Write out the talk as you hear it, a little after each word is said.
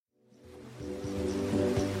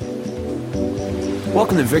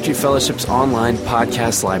Welcome to Victory Fellowship's online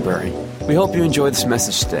podcast library. We hope you enjoy this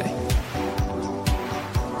message today.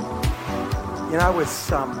 You know,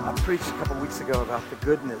 I preached a couple weeks ago about the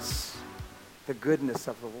goodness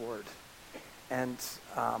of the Lord. And,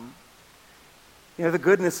 the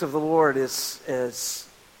goodness of the Lord is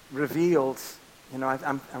revealed.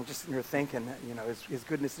 I'm just sitting here thinking, his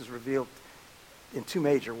goodness is revealed in two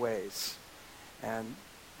major ways. And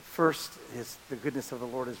first, the goodness of the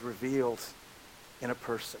Lord is revealed in a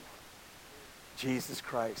person. Jesus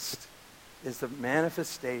Christ is the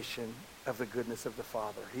manifestation of the goodness of the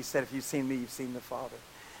Father. He said, if you've seen me, you've seen the Father.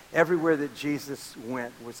 Everywhere that Jesus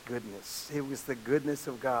went was goodness. It was the goodness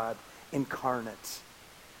of God incarnate.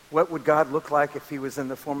 What would God look like if he was in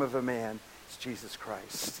the form of a man? It's Jesus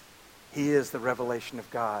Christ. He is the revelation of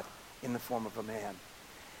God in the form of a man.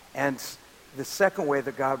 And the second way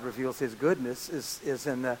that God reveals his goodness is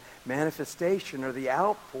in the manifestation or the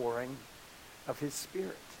outpouring of his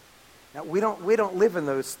Spirit. Now, we don't live in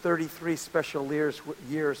those 33 special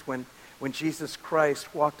years when Jesus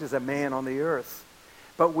Christ walked as a man on the earth.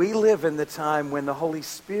 But we live in the time when the Holy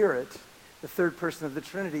Spirit, the third person of the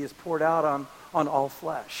Trinity, is poured out on all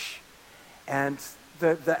flesh. And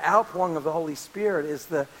the outpouring of the Holy Spirit is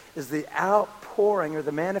the outpouring or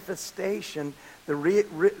the manifestation, the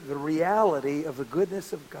reality of the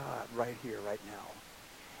goodness of God right here, right now.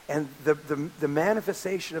 And the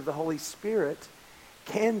manifestation of the Holy Spirit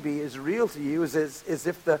can be as real to you as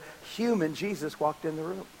if the human Jesus walked in the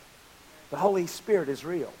room. The Holy Spirit is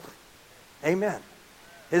real. Amen.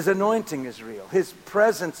 His anointing is real. His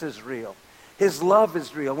presence is real. His love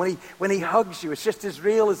is real. When he hugs you, it's just as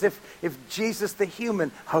real as if Jesus the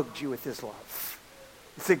human hugged you with his love.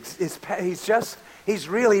 He's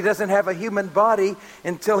real. He doesn't have a human body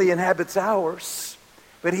until he inhabits ours.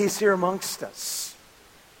 But he's here amongst us.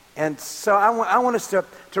 And so I want us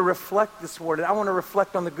to reflect this word. I want to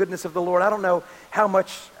reflect on the goodness of the Lord. I don't know how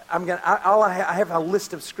much I have a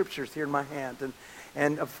list of scriptures here in my hand,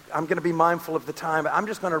 and I'm going to be mindful of the time. I'm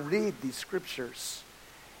just going to read these scriptures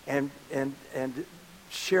and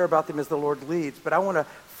share about them as the Lord leads. But I want to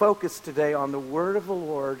focus today on the word of the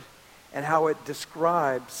Lord and how it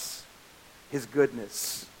describes his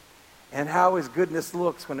goodness and how his goodness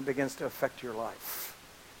looks when it begins to affect your life.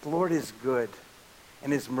 The Lord is good,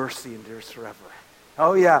 and his mercy endures forever.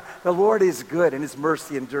 Oh yeah, the Lord is good, and his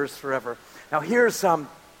mercy endures forever. Now here's the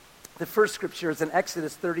first scripture is in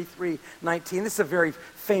Exodus 33:19. This is a very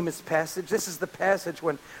famous passage. This is the passage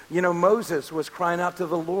when, Moses was crying out to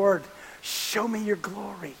the Lord, show me your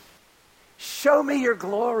glory. Show me your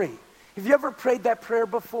glory. Have you ever prayed that prayer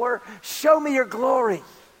before? Show me your glory.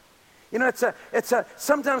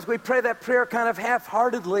 Sometimes we pray that prayer kind of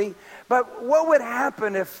half-heartedly, but what would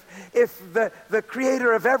happen if the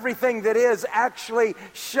creator of everything that is actually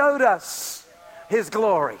showed us his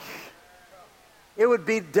glory? It would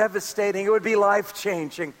be devastating. It would be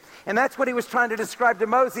life-changing. And that's what he was trying to describe to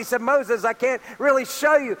Moses. He said, Moses, I can't really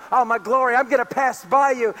show you all my glory. I'm going to pass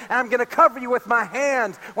by you, and I'm going to cover you with my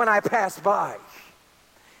hand when I pass by.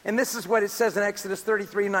 And this is what it says in Exodus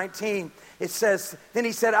 33:19. It says, then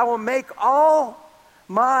he said, I will make all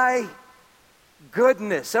my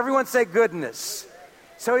goodness. Everyone say goodness.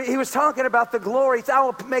 So he was talking about the glory. I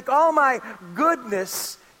will make all my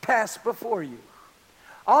goodness pass before you.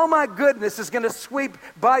 All my goodness is going to sweep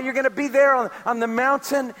by. You're going to be there on the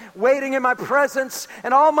mountain waiting in my presence,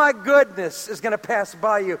 and all my goodness is going to pass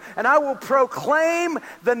by you. And I will proclaim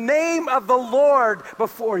the name of the Lord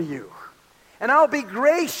before you. And I'll be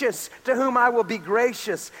gracious to whom I will be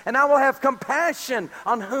gracious. And I will have compassion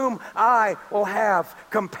on whom I will have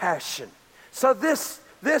compassion. So this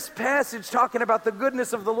passage talking about the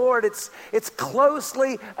goodness of the Lord, it's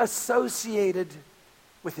closely associated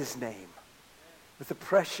with his name. With the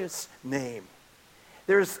precious name.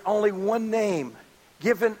 There's only one name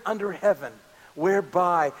given under heaven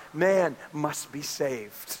whereby man must be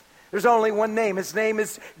saved. There's only one name. His name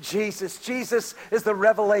is Jesus. Jesus is the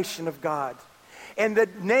revelation of God. And the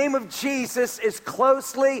name of Jesus is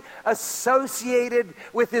closely associated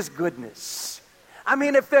with his goodness. I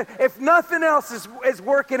mean, if nothing else is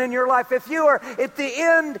working in your life, if you are at the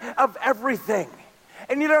end of everything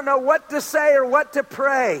and you don't know what to say or what to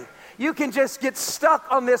pray, you can just get stuck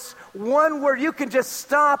on this one word. You can just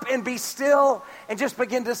stop and be still and just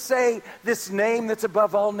begin to say this name that's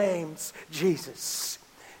above all names. Jesus,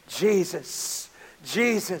 Jesus,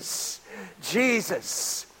 Jesus,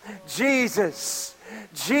 Jesus, Jesus,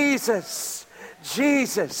 Jesus,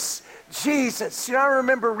 Jesus, Jesus. I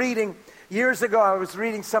remember reading, years ago, I was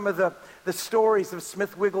reading some of the the stories of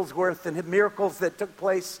Smith Wigglesworth and the miracles that took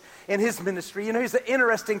place in his ministry. You know, he's an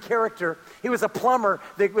interesting character. He was a plumber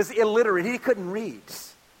that was illiterate. He couldn't read.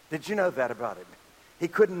 Did you know that about him? He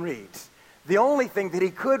couldn't read. The only thing that he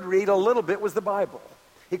could read a little bit was the Bible.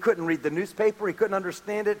 He couldn't read the newspaper. He couldn't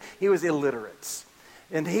understand it. He was illiterate.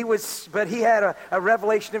 But he had a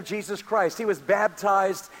revelation of Jesus Christ. He was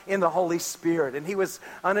baptized in the Holy Spirit, and he was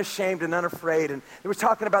unashamed and unafraid. And they were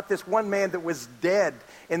talking about this one man that was dead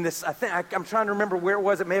in this, I'm trying to remember where it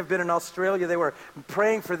was. It may have been in Australia. They were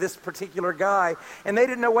praying for this particular guy, and they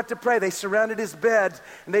didn't know what to pray. They surrounded his bed,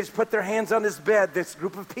 and they just put their hands on his bed, this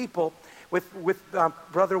group of people, with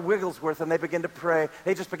Brother Wigglesworth, and they began to pray.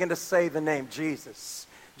 They just began to say the name Jesus,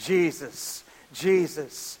 Jesus,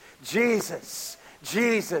 Jesus, Jesus,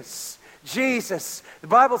 Jesus, Jesus. The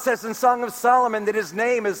Bible says in Song of Solomon that his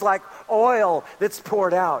name is like oil that's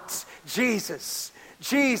poured out. Jesus,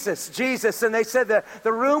 Jesus, Jesus. And they said that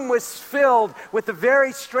the room was filled with the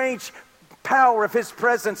very strange power of his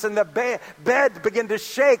presence, and the bed began to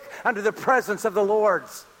shake under the presence of the Lord.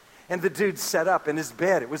 And the dude sat up in his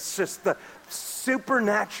bed. It was just the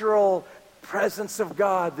supernatural presence of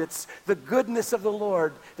God, that's the goodness of the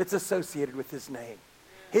Lord that's associated with his name.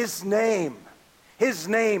 His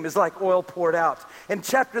name is like oil poured out. In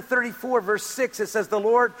chapter 34, verse 6, it says, the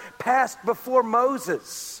Lord passed before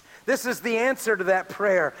Moses. This is the answer to that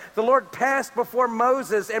prayer. The Lord passed before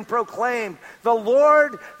Moses and proclaimed, the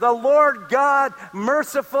Lord God,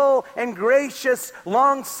 merciful and gracious,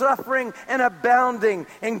 long-suffering and abounding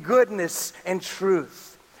in goodness and truth.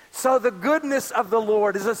 So the goodness of the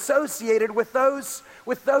Lord is associated with those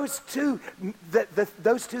two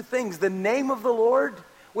things, the name of the Lord,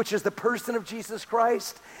 which is the person of Jesus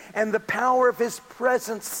Christ, and the power of his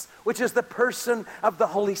presence, which is the person of the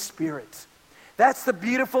Holy Spirit. That's the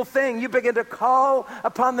beautiful thing. You begin to call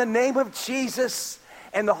upon the name of Jesus,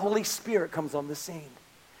 and the Holy Spirit comes on the scene.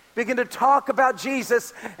 Begin to talk about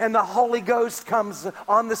Jesus, and the Holy Ghost comes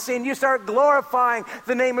on the scene. You start glorifying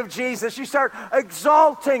the name of Jesus. You start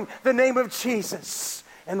exalting the name of Jesus,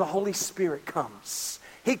 and the Holy Spirit comes.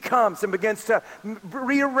 He comes and begins to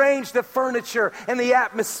rearrange the furniture and the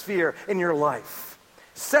atmosphere in your life.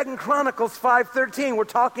 2 Chronicles 5:13, we're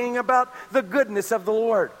talking about the goodness of the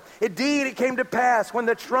Lord. Indeed, it came to pass when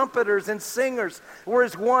the trumpeters and singers were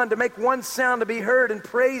as one, to make one sound to be heard in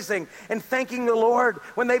praising and thanking the Lord,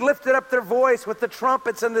 when they lifted up their voice with the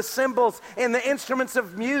trumpets and the cymbals and the instruments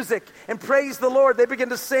of music and praised the Lord, they began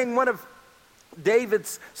to sing one of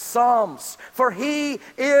David's psalms. For he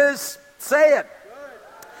is, say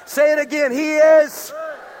it again, he is,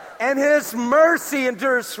 and his mercy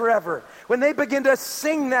endures forever. When they begin to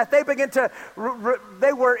sing that, they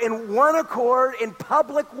were in one accord in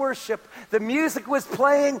public worship. The music was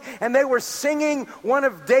playing, and they were singing one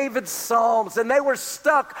of David's psalms. And they were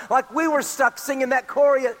stuck, like we were stuck singing that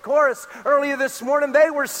chorus earlier this morning. They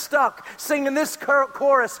were stuck singing this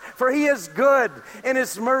chorus. For he is good, and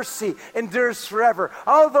his mercy endures forever.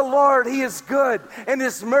 Oh, the Lord, he is good, and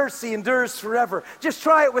his mercy endures forever. Just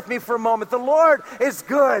try it with me for a moment. The Lord is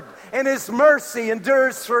good, and his mercy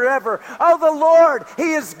endures forever. Oh, the Lord,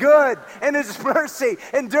 he is good, and his mercy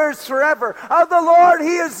endures forever. Oh, the Lord,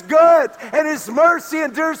 he is good, and his mercy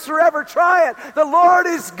endures forever. Try it. The Lord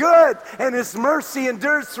is good, and his mercy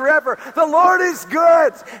endures forever. The Lord is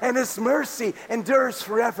good, and his mercy endures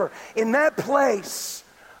forever. In that place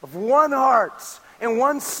of one heart and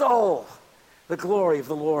one soul, the glory of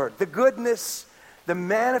the Lord, the goodness, the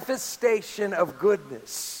manifestation of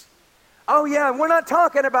goodness. Oh yeah, we're not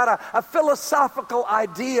talking about a philosophical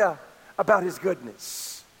idea about his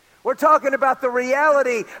goodness. We're talking about the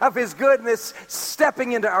reality of his goodness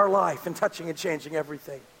stepping into our life and touching and changing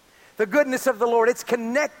everything. The goodness of the Lord, it's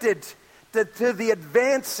connected to the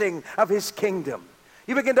advancing of his kingdom.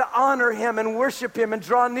 You begin to honor him and worship him and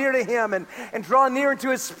draw near to him and draw near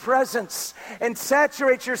into his presence and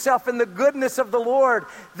saturate yourself in the goodness of the Lord.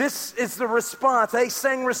 This is the response. They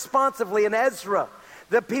sang responsively in Ezra.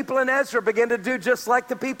 The people in Ezra began to do just like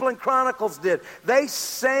the people in Chronicles did. They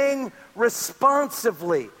sang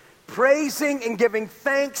responsively, praising and giving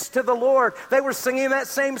thanks to the Lord. They were singing that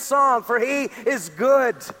same song, for he is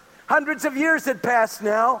good. Hundreds of years had passed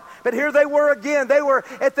now, but here they were again. They were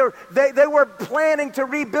planning to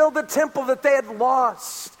rebuild the temple that they had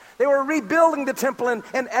lost. They were rebuilding the temple in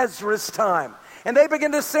Ezra's time. And they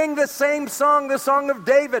begin to sing the same song, the song of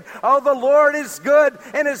David. Oh, the Lord is good,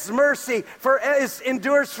 and his mercy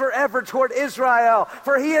endures forever toward Israel.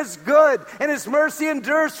 For he is good, and his mercy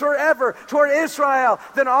endures forever toward Israel.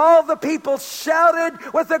 Then all the people shouted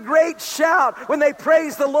with a great shout when they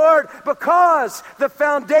praised the Lord, because the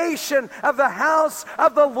foundation of the house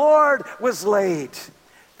of the Lord was laid.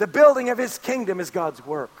 The building of his kingdom is God's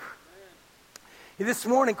work. This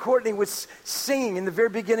morning, Courtney was singing in the very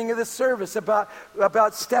beginning of the service about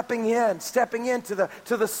stepping into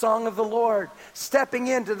the song of the Lord, stepping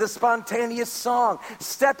into the spontaneous song,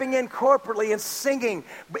 stepping in corporately and singing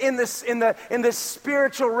in this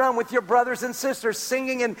spiritual realm with your brothers and sisters,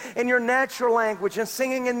 singing in your natural language and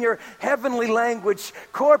singing in your heavenly language,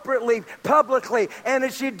 corporately, publicly. And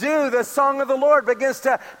as you do, the song of the Lord begins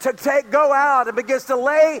to go out and begins to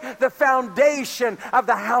lay the foundation of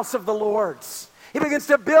the house of the Lord's. He begins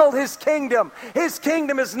to build his kingdom. His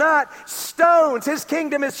kingdom is not stones. His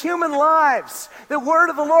kingdom is human lives. The word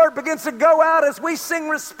of the Lord begins to go out as we sing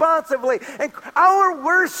responsively. And our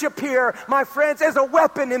worship here, my friends, is a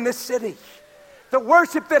weapon in this city. The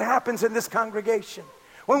worship that happens in this congregation.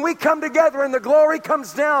 When we come together and the glory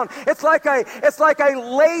comes down, it's like a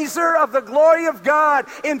laser of the glory of God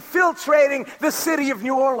infiltrating the city of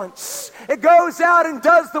New Orleans. It goes out and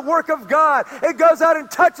does the work of God. It goes out and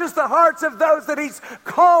touches the hearts of those that he's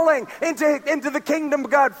calling into the kingdom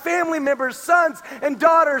of God. Family members, sons and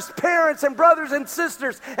daughters, parents and brothers and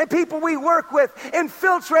sisters, and people we work with,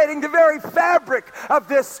 infiltrating the very fabric of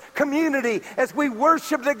this community as we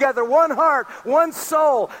worship together. One heart, one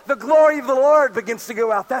soul. The glory of the Lord begins to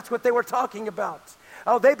go out. That's what they were talking about.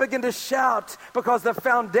 Oh, they begin to shout because the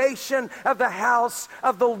foundation of the house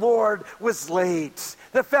of the Lord was laid.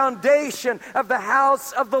 The foundation of the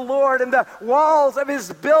house of the Lord and the walls of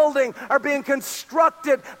his building are being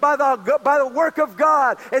constructed by the work of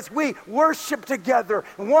God as we worship together.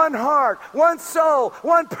 One heart, one soul,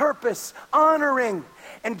 one purpose, honoring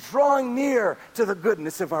and drawing near to the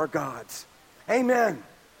goodness of our God. Amen.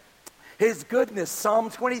 His goodness,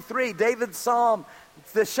 Psalm 23, David's psalm,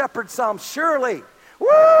 the shepherd's psalm. Surely,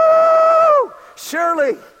 woo!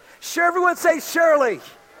 Surely, everyone say surely.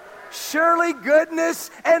 Surely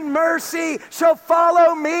goodness and mercy shall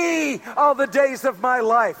follow me all the days of my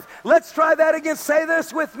life. Let's try that again. Say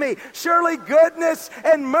this with me. Surely goodness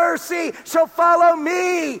and mercy shall follow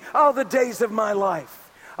me all the days of my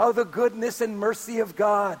life. Oh, the goodness and mercy of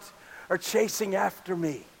God are chasing after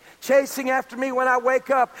me. Chasing after me when I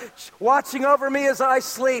wake up, watching over me as I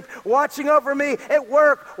sleep, watching over me at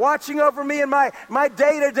work, watching over me in my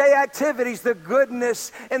day-to-day activities. The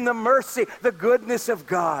goodness and the mercy, the goodness of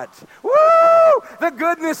God. Woo! The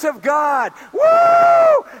goodness of God.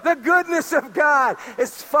 Woo! The goodness of God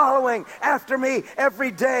is following after me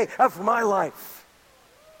every day of my life.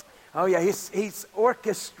 Oh yeah, he's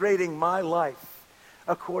orchestrating my life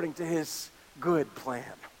according to his good plan.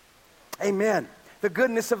 Amen. The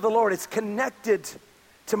goodness of the Lord is connected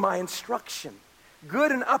to my instruction.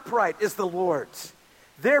 Good and upright is the Lord's.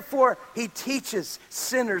 Therefore, he teaches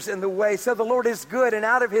sinners in the way. So the Lord is good, and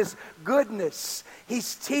out of his goodness,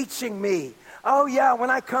 he's teaching me. Oh yeah,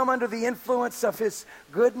 when I come under the influence of his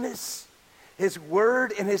goodness, his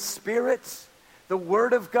word and his spirit, the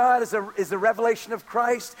word of God is the revelation of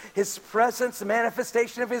Christ, his presence, the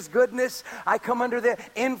manifestation of his goodness. I come under the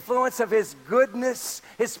influence of his goodness,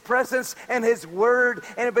 his presence, and his word,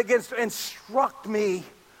 and it begins to instruct me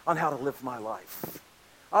on how to live my life.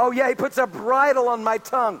 Oh yeah, he puts a bridle on my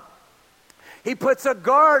tongue. He puts a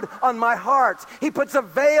guard on my heart. He puts a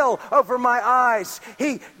veil over my eyes.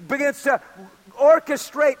 He begins to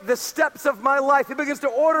orchestrate the steps of my life. He begins to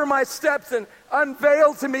order my steps and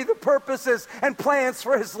unveil to me the purposes and plans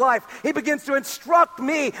for his life. He begins to instruct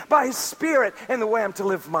me by his Spirit in the way I'm to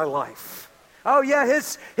live my life. Oh yeah,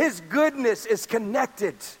 his goodness is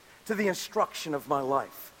connected to the instruction of my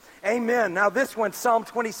life. Amen. Now this one, Psalm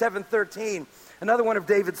 27:13, another one of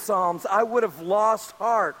David's Psalms. I would have lost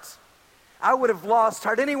heart. I would have lost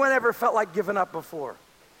heart. Anyone ever felt like giving up before?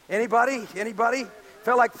 Anybody?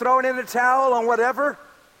 Felt like throwing in the towel on whatever?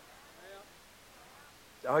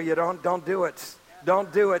 Oh, you don't do it.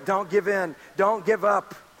 Don't do it. Don't give in. Don't give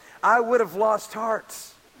up. I would have lost heart.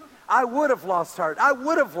 I would have lost heart. I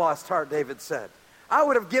would have lost heart, David said. I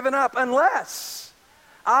would have given up unless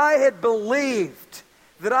I had believed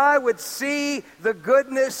that I would see the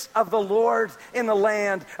goodness of the Lord in the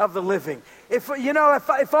land of the living. If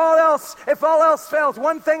all else fails,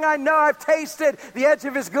 one thing I know, I've tasted the edge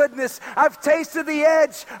of his goodness. I've tasted the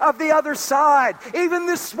edge of the other side. Even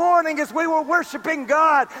this morning as we were worshiping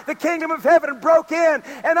God, the kingdom of heaven broke in.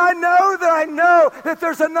 And I know that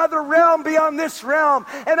there's another realm beyond this realm.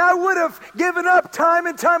 And I would have given up time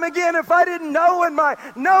and time again if I didn't know in my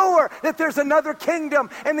knower that there's another kingdom.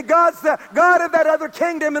 And God's the God of that other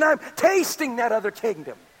kingdom. And I'm tasting that other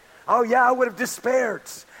kingdom. Oh yeah, I would have despaired.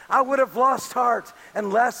 I would have lost heart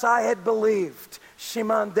unless I had believed,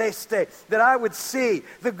 Shimon Deste, that I would see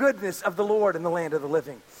the goodness of the Lord in the land of the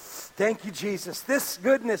living. Thank you, Jesus. This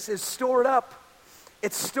goodness is stored up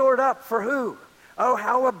It's stored up for who? Oh,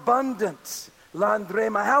 how abundant,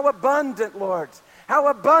 Landrema, how abundant, Lord. How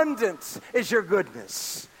abundant is your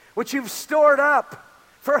goodness, which you've stored up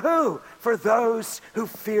for who? For those who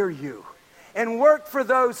fear you and work for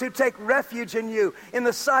those who take refuge in you in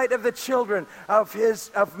the sight of the children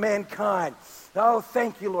of mankind. Oh,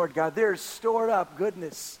 thank you, Lord God. There's stored up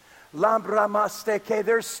goodness. Lambramasteke,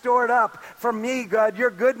 they're stored up for me, God. Your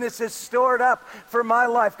goodness is stored up for my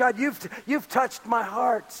life. God, you've touched my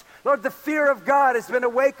heart. Lord, the fear of God has been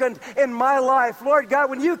awakened in my life. Lord God,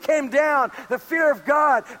 when you came down, the fear of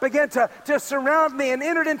God began to surround me and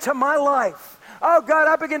entered into my life. Oh, God,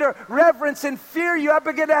 I begin to reverence and fear you. I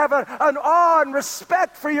begin to have an awe and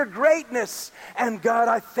respect for your greatness. And God,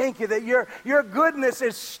 I thank you that your goodness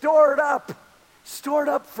is stored up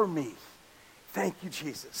for me. Thank you,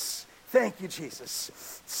 Jesus. Thank you, Jesus.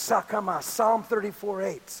 Sakama, Psalm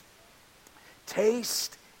 34:8.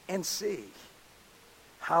 Taste and see.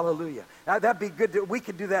 Hallelujah. Now, that'd be good. We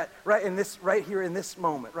could do that right here in this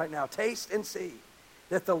moment, right now. Taste and see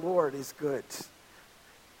that the Lord is good.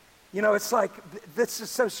 You know, it's like, this is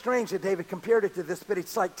so strange that David compared it to this, but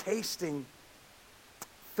it's like tasting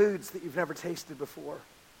foods that you've never tasted before.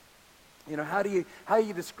 You know, how do you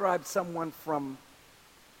describe someone from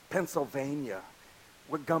Pennsylvania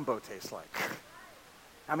what gumbo tastes like?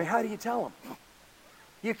 I mean, how do you tell them?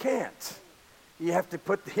 You can't. You have to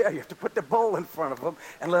put the bowl in front of them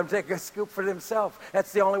and let them take a scoop for themselves.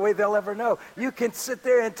 That's the only way they'll ever know. You can sit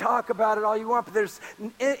there and talk about it all you want, but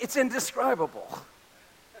it's indescribable.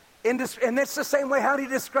 And it's the same way. How do you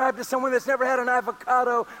describe to someone that's never had an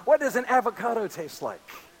avocado? What does an avocado taste like?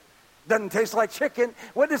 Doesn't taste like chicken.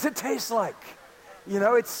 What does it taste like? You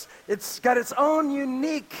know, it's got its own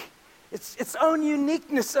uniqueness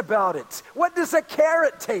about it. What does a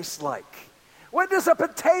carrot taste like? What does a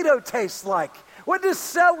potato taste like? What does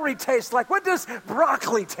celery taste like? What does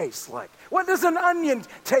broccoli taste like? What does an onion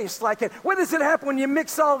taste like? And what does it happen when you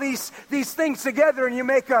mix all these things together and you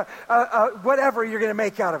make a whatever you're going to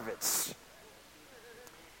make out of it?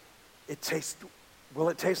 It tastes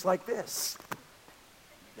like this?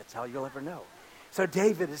 That's how you'll ever know. So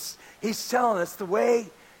David he's telling us the way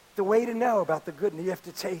to know about the goodness. You have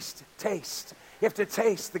to taste. You have to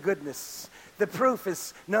taste the goodness. The proof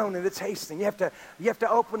is known in the tasting. You have to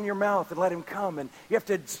open your mouth and let him come, and you have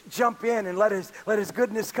to jump in and let his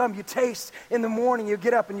goodness come. You taste in the morning. You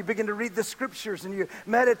get up and you begin to read the scriptures and you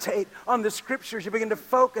meditate on the scriptures. You begin to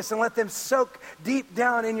focus and let them soak deep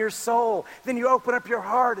down in your soul. Then you open up your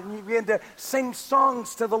heart and you begin to sing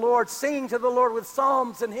songs to the Lord, singing to the Lord with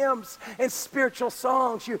psalms and hymns and spiritual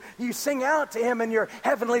songs. You sing out to him in your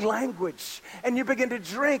heavenly language, and you begin to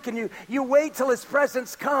drink, and you wait till his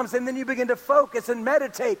presence comes, and then you begin to focus and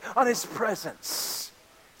meditate on his presence.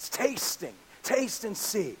 It's tasting. Taste and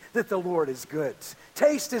see that the Lord is good.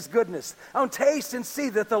 Taste his goodness. Taste and see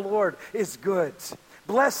that the Lord is good.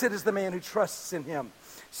 Blessed is the man who trusts in him.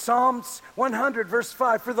 Psalms 100 verse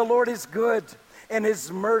 5, for the Lord is good, and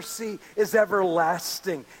his mercy is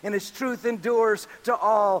everlasting, and his truth endures to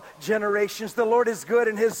all generations. The Lord is good,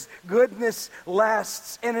 and his goodness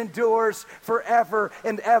lasts and endures forever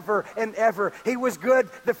and ever and ever. He was good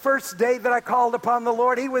the first day that I called upon the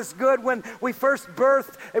Lord. He was good when we first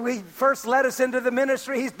birthed, and he first led us into the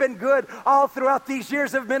ministry. He's been good all throughout these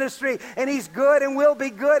years of ministry, and he's good and will be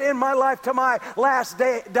good in my life to my last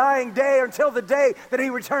day, dying day, until the day that he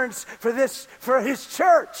returns for his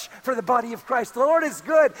church, for the body of Christ. The Lord is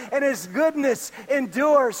good, and his goodness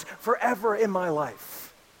endures forever in my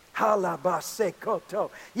life. Halabasekoto.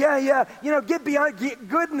 Yeah. You know, get beyond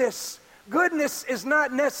goodness. Goodness is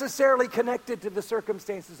not necessarily connected to the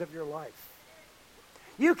circumstances of your life.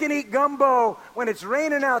 You can eat gumbo when it's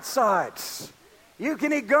raining outside. You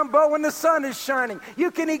can eat gumbo when the sun is shining. You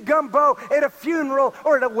can eat gumbo at a funeral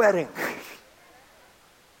or at a wedding.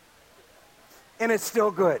 And it's still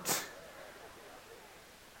good.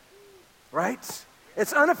 Right?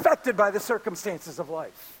 It's unaffected by the circumstances of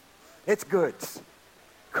life. It's good.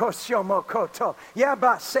 Koshomokoto.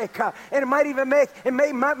 Yabaseka. And it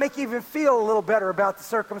might make you even feel a little better about the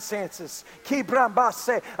circumstances.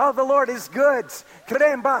 Kibrambase. Oh, the Lord is good.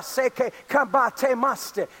 Krembaseke. Kambate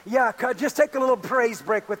maste. Yaka. Just take a little praise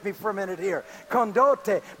break with me for a minute here.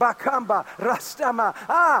 Kondote. Bakamba. Rastama.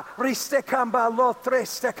 Ristekamba.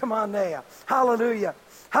 Lotrestekamania. Hallelujah.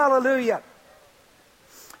 Hallelujah.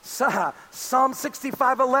 Psalm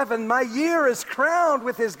 65:11, my year is crowned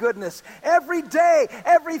with his goodness. Every day,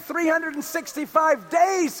 every 365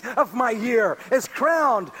 days of my year is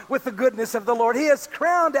crowned with the goodness of the Lord. He is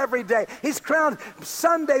crowned every day. He's crowned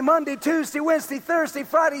Sunday, Monday, Tuesday, Wednesday, Thursday,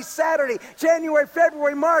 Friday, Saturday, January,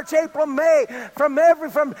 February, March, April, May, from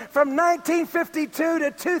 1952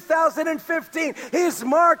 to 2015. He is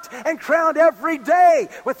marked and crowned every day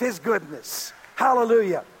with his goodness.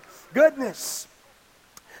 Hallelujah. Goodness.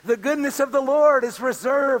 The goodness of the Lord is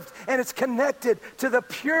reserved and it's connected to the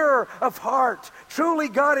pure of heart. Truly,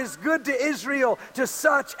 God is good to Israel, to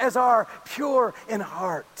such as are pure in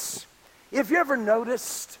heart. Have you ever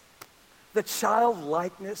noticed the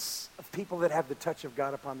childlikeness of people that have the touch of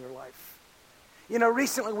God upon their life? You know,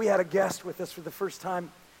 recently we had a guest with us for the first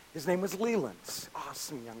time. His name was Leland.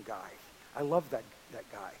 Awesome young guy. I love that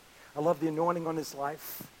guy. I love the anointing on his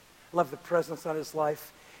life. I love the presence on his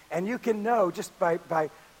life. And you can know just by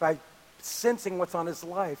sensing what's on his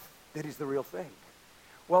life that he's the real thing.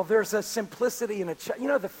 Well, there's a simplicity and you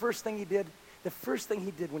know the first thing he did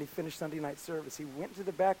when he finished Sunday night service, he went to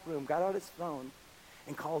the back room, got out his phone,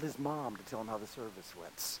 and called his mom to tell him how the service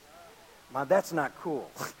went. Now, that's not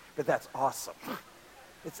cool, but that's awesome.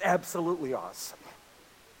 It's absolutely awesome.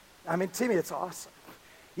 I mean, to me, it's awesome.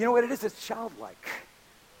 You know what it is? It's childlike.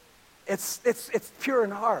 It's pure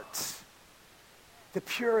in heart. The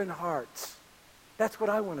pure in heart. That's what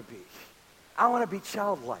I want to be. I want to be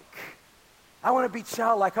childlike. I want to be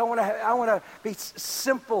childlike. I want to be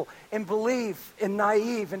simple and believe and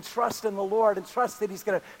naive and trust in the Lord and trust that he's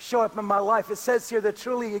going to show up in my life. It says here that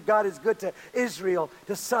truly God is good to Israel,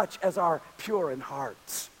 to such as are pure in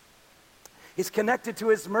heart. He's connected to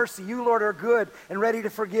his mercy. You, Lord, are good and ready to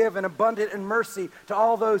forgive and abundant in mercy to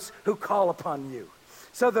all those who call upon you.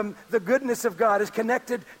 So the goodness of God is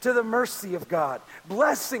connected to the mercy of God.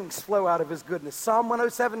 Blessings flow out of his goodness. Psalm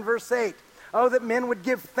 107, verse 8. Oh, that men would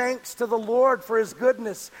give thanks to the Lord for his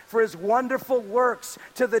goodness, for his wonderful works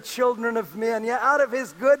to the children of men. Yeah, out of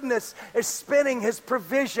his goodness is spinning his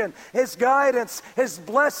provision, his guidance, his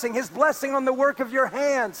blessing on the work of your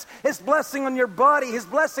hands, his blessing on your body, his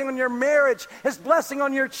blessing on your marriage, his blessing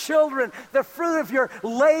on your children, the fruit of your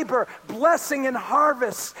labor, blessing and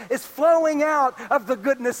harvest is flowing out of the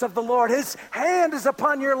goodness of the Lord. His hand is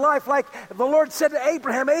upon your life, like the Lord said to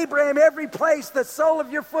Abraham, Abraham, every place the sole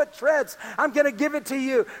of your foot treads, I'm going to give it to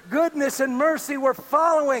you. Goodness and mercy were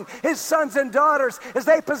following his sons and daughters as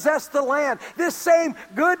they possessed the land. This same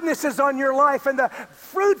goodness is on your life, and the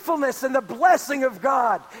fruitfulness and the blessing of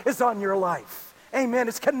God is on your life. Amen.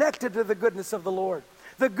 It's connected to the goodness of the Lord.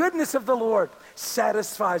 The goodness of the Lord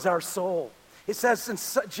satisfies our soul. It says in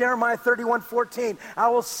Jeremiah 31:14, I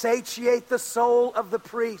will satiate the soul of the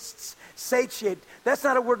priests. Satiate. That's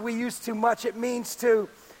not a word we use too much. It means to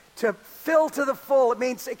fill to the full. It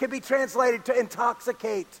means, it can be translated to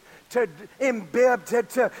intoxicate, to imbibe,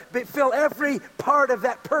 to fill every part of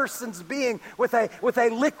that person's being with a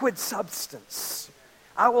liquid substance.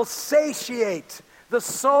 I will satiate the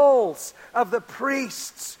souls of the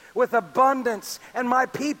priests with abundance, and my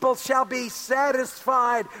people shall be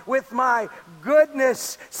satisfied with my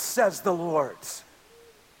goodness, says the Lord.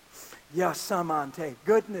 Yasamante,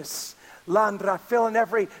 goodness. Landra, fill in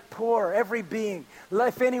every pore, every being.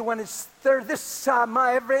 If anyone is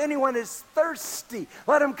anyone is thirsty,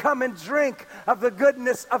 let him come and drink of the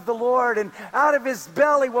goodness of the Lord, and out of his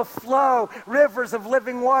belly will flow rivers of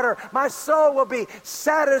living water. My soul will be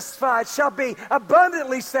satisfied, shall be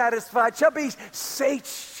abundantly satisfied, shall be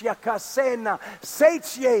satiated,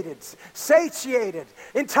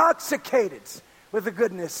 intoxicated with the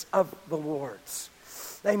goodness of the Lord.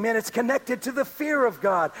 Amen. It's connected to the fear of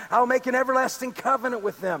God. I will make an everlasting covenant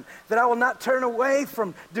with them, that I will not turn away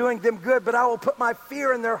from doing them good, but I will put my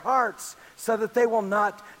fear in their hearts so that they will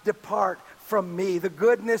not depart from me. The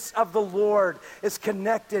goodness of the Lord is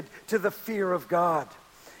connected to the fear of God.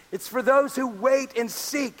 It's for those who wait and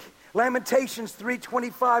seek. Lamentations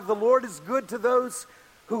 3:25, the Lord is good to those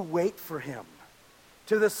who wait for him,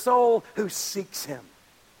 to the soul who seeks him.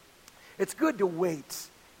 It's good to wait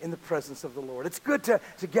in the presence of the Lord. It's good to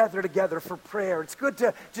gather together for prayer. It's good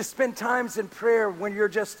to just spend times in prayer when you're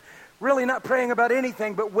just really not praying about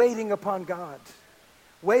anything, but waiting upon God.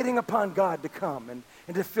 Waiting upon God to come and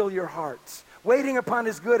to fill your hearts. Waiting upon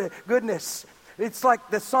his goodness. It's like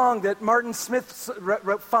the song that Martin Smith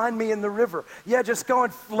wrote, Find Me in the River. Yeah, just go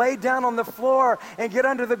and lay down on the floor and get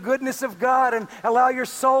under the goodness of God and allow your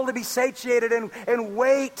soul to be satiated and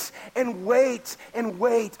wait and wait and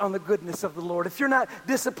wait on the goodness of the Lord. If you're not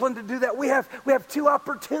disciplined to do that, we have 2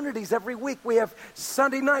 opportunities every week. We have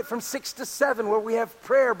Sunday night from 6 to 7 where we have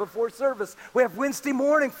prayer before service. We have Wednesday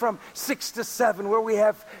morning from 6 to 7 where we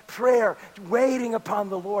have prayer, waiting upon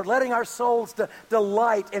the Lord, letting our souls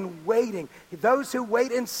delight and waiting. Those who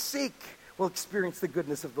wait and seek will experience the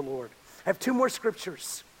goodness of the Lord. I have 2 more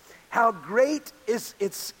scriptures. How great is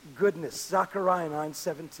its goodness. Zechariah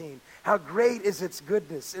 9:17. How great is its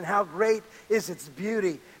goodness and how great is its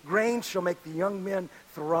beauty. Grain shall make the young men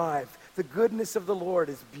thrive. The goodness of the Lord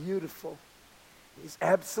is beautiful. He's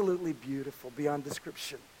absolutely beautiful beyond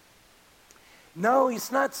description. No,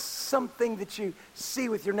 he's not something that you see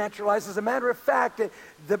with your natural eyes. As a matter of fact,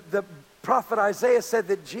 the prophet Isaiah said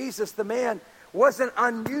that Jesus, the man, wasn't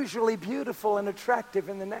unusually beautiful and attractive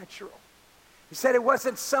in the natural. He said it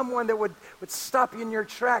wasn't someone that would stop you in your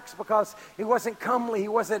tracks because he wasn't comely, he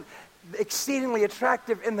wasn't exceedingly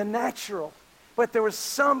attractive in the natural. But there was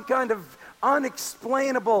some kind of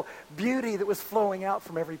unexplainable beauty that was flowing out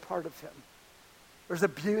from every part of him. There's a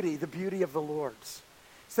beauty, the beauty of the Lord's.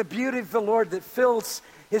 It's the beauty of the Lord that fills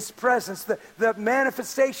his presence. The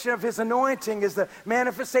manifestation of his anointing is the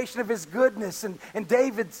manifestation of his goodness. And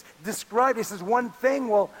David's described, he says, one thing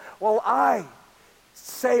will I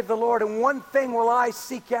save the Lord, and one thing will I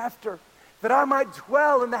seek after, that I might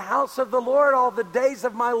dwell in the house of the Lord all the days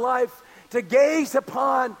of my life, to gaze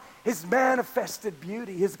upon his manifested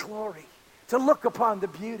beauty, his glory, to look upon the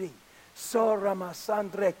beauty. It's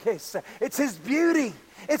his beauty.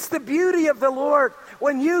 It's the beauty of the Lord.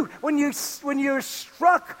 When you're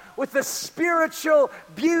struck with the spiritual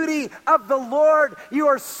beauty of the Lord, you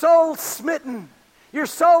are soul smitten. Your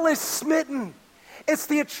soul is smitten. It's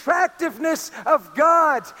the attractiveness of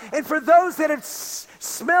God. And for those that have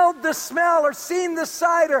smelled the smell or seen the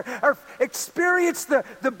sight or experienced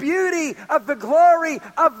the beauty of the glory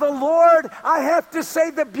of the Lord, I have to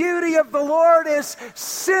say the beauty of the Lord is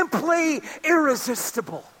simply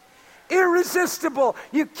irresistible. Irresistible.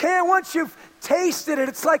 You can't, once you've tasted it,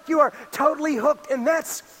 it's like you are totally hooked. And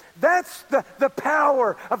that's the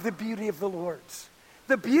power of the beauty of the Lord's.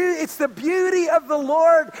 It's the beauty of the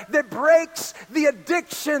Lord that breaks the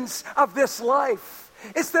addictions of this life.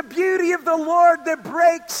 It's the beauty of the Lord that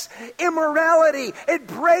breaks immorality. It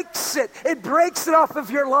breaks it. It breaks it off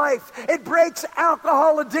of your life. It breaks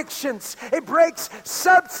alcohol addictions. It breaks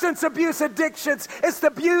substance abuse addictions. It's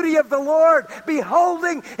the beauty of the Lord.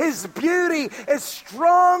 Beholding his beauty is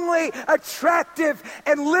strongly attractive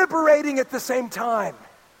and liberating at the same time.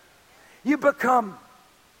 You become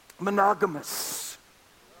monogamous.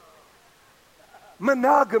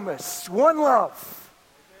 Monogamous. One love.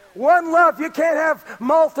 One love. You can't have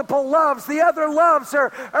multiple loves. The other loves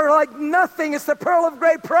are like nothing. It's the pearl of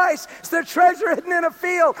great price. It's the treasure hidden in a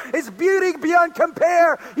field. It's beauty beyond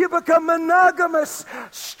compare. You become monogamous,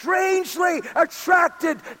 strangely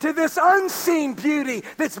attracted to this unseen beauty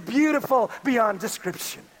that's beautiful beyond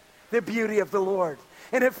description. The beauty of the Lord.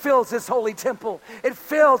 And it fills this holy temple.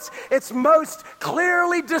 It's most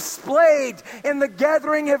clearly displayed in the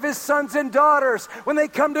gathering of his sons and daughters when they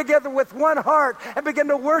come together with one heart and begin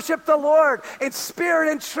to worship the Lord in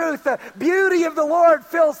spirit and truth. The beauty of the Lord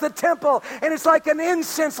fills the temple, and it's like an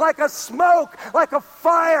incense, like a smoke, like a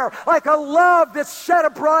fire, like a love that's shed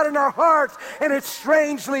abroad in our hearts, and it's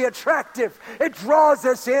strangely attractive. It draws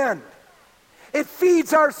us in. It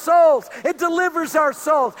feeds our souls. It delivers our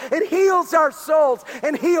souls. It heals our souls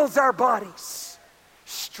and heals our bodies.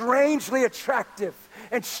 Strangely attractive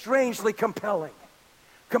and strangely compelling.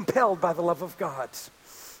 Compelled by the love of God.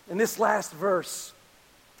 In this last verse,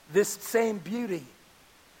 this same beauty,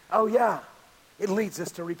 it leads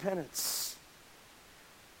us to repentance.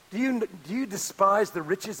 Do you despise the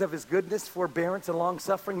riches of his goodness, forbearance, and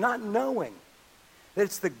long-suffering, not knowing that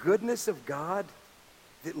it's the goodness of God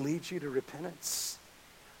that leads you to repentance?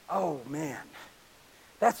 Oh, man.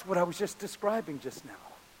 That's what I was just describing just now.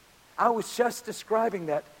 I was just describing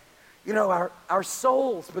that, our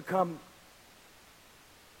souls become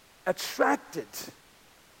attracted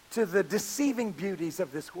to the deceiving beauties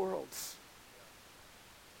of this world.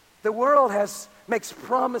 The world makes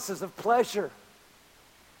promises of pleasure,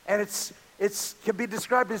 and it can be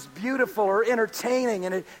described as beautiful or entertaining,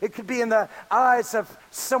 and it could be in the eyes of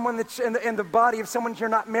someone that's in the body of someone you're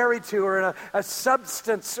not married to, or in a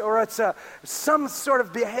substance, or it's some sort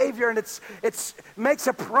of behavior, and it makes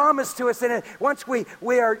a promise to us, and once we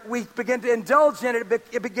begin to indulge in it,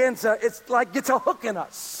 it gets a hook in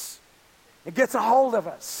us. It gets a hold of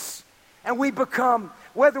us. And we become,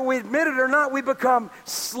 whether we admit it or not, we become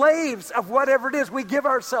slaves of whatever it is we give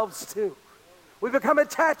ourselves to. We become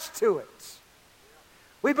attached to it.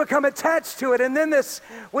 We become attached to it. And then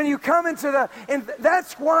when you come into and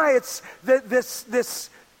that's why it's this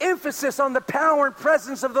emphasis on the power and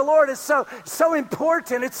presence of the Lord is so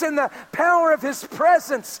important. It's in the power of His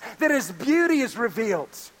presence that His beauty is revealed.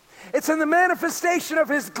 It's in the manifestation of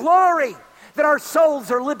His glory that our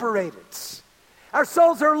souls are liberated. Our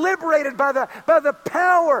souls are liberated by the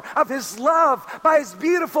power of His love, by His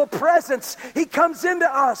beautiful presence. He comes into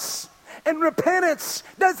us. And repentance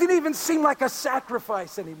doesn't even seem like a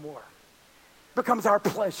sacrifice anymore. It becomes our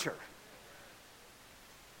pleasure.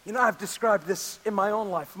 You know, I've described this in my own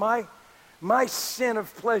life. My sin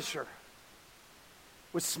of pleasure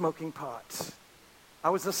was smoking pot. I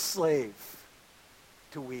was a slave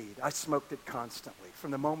to weed. I smoked it constantly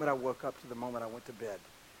from the moment I woke up to the moment I went to bed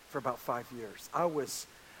for about 5 years. I was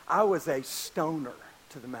a stoner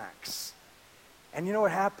to the max. And you know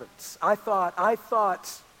what happens? I thought,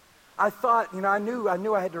 you know, I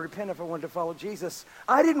knew I had to repent if I wanted to follow Jesus.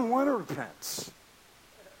 I didn't want to repent.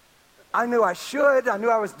 I knew I should. I knew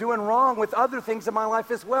I was doing wrong with other things in my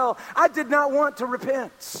life as well. I did not want to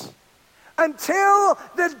repent. Until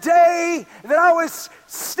the day that I was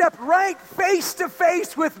stepped right face to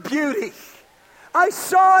face with beauty. I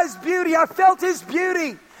saw His beauty. I felt His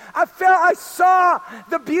beauty. I saw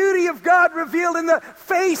the beauty of God revealed in the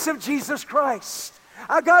face of Jesus Christ.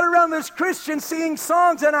 I got around those Christians singing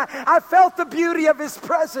songs, and I felt the beauty of His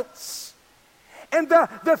presence. And the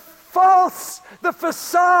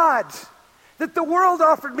facade that the world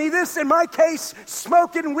offered me, this, in my case,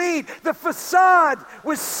 smoking weed, the facade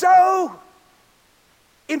was so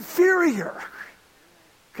inferior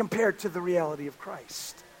compared to the reality of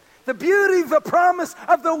Christ. The beauty, the promise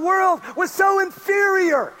of the world was so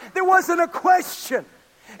inferior. There wasn't a question.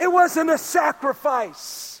 It wasn't a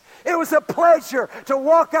sacrifice. It was a pleasure to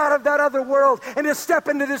walk out of that other world and to step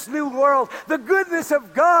into this new world. The goodness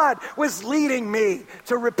of God was leading me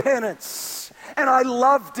to repentance. And I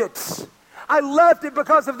loved it. I loved it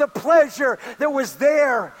because of the pleasure that was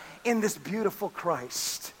there in this beautiful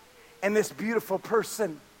Christ and this beautiful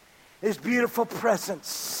person, this beautiful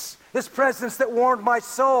presence, this presence that warmed my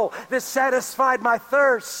soul, that satisfied my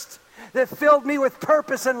thirst, that filled me with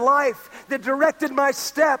purpose and life, that directed my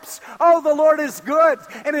steps. Oh, the Lord is good,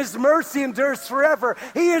 and His mercy endures forever.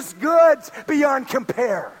 He is good beyond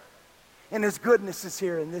compare. And His goodness is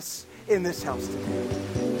here in this house today.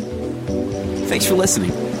 Thanks for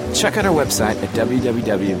listening. Check out our website at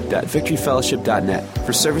www.victoryfellowship.net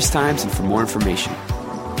for service times and for more information.